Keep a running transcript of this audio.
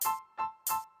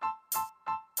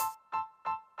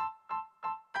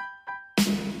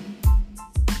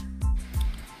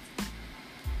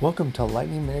Welcome to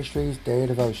Lightning Ministries Day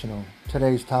Devotional.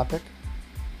 Today's topic,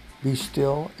 Be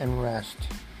Still and Rest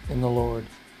in the Lord.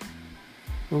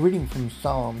 We're reading from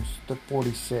Psalms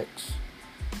 46.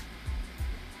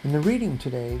 In the reading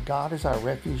today, God is our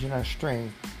refuge and our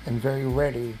strength and very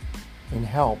ready in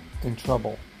help in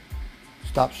trouble.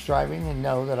 Stop striving and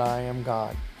know that I am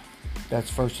God. That's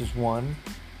verses 1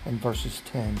 and verses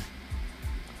 10.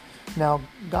 Now,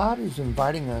 God is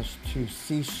inviting us to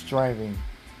cease striving.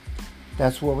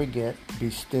 That's where we get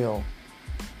be still.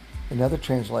 In other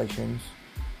translations,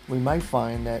 we might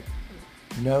find that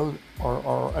know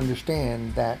or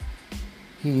understand that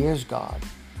He is God.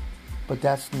 But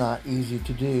that's not easy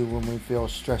to do when we feel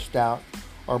stressed out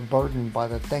or burdened by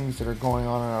the things that are going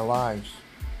on in our lives.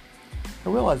 I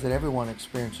realize that everyone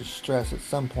experiences stress at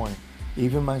some point,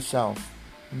 even myself,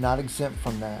 not exempt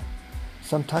from that.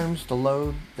 Sometimes the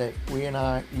load that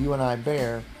you and I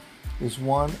bear is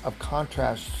one of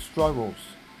contrast struggles.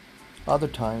 Other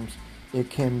times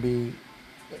it can be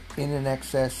in an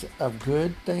excess of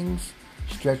good things,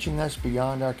 stretching us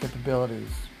beyond our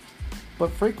capabilities. But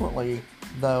frequently,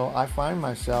 though, I find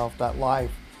myself that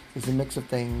life is a mix of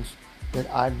things that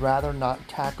I'd rather not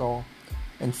tackle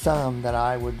and some that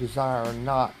I would desire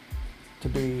not to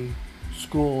be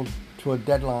schooled to a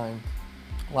deadline,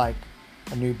 like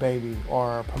a new baby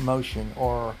or a promotion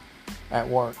or at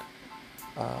work.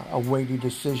 A weighty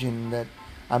decision that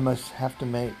I must have to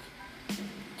make.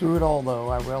 Through it all, though,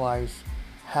 I realize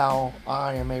how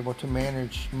I am able to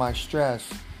manage my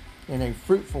stress in a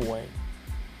fruitful way.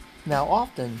 Now,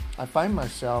 often I find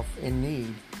myself in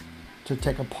need to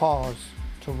take a pause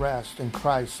to rest in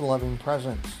Christ's loving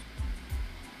presence.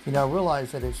 I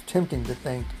realize that it's tempting to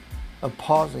think of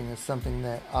pausing as something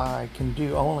that I can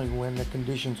do only when the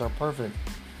conditions are perfect.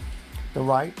 The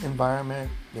right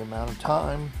environment, the amount of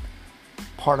time,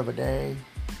 part of a day.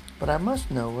 But I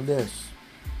must know this,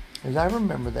 as I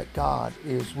remember that God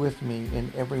is with me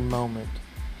in every moment.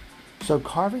 So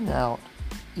carving out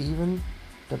even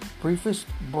the briefest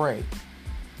break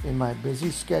in my busy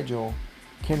schedule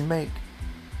can make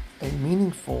a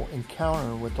meaningful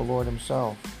encounter with the Lord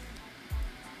Himself.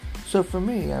 So for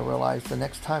me, I realize the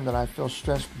next time that I feel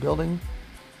stressed building,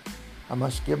 I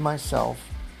must give myself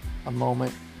a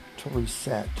moment to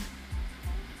reset.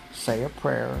 Say a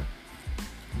prayer,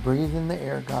 breathe in the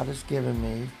air God has given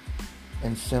me,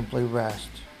 and simply rest.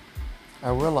 I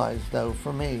realize, though,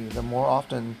 for me, the more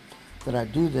often that I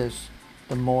do this,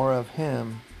 the more of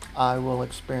Him I will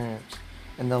experience,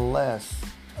 and the less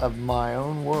of my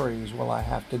own worries will I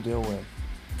have to deal with.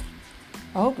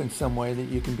 I hope in some way that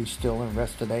you can be still and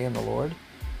rest today in the Lord,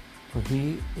 for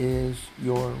He is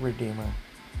your Redeemer.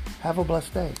 Have a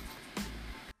blessed day.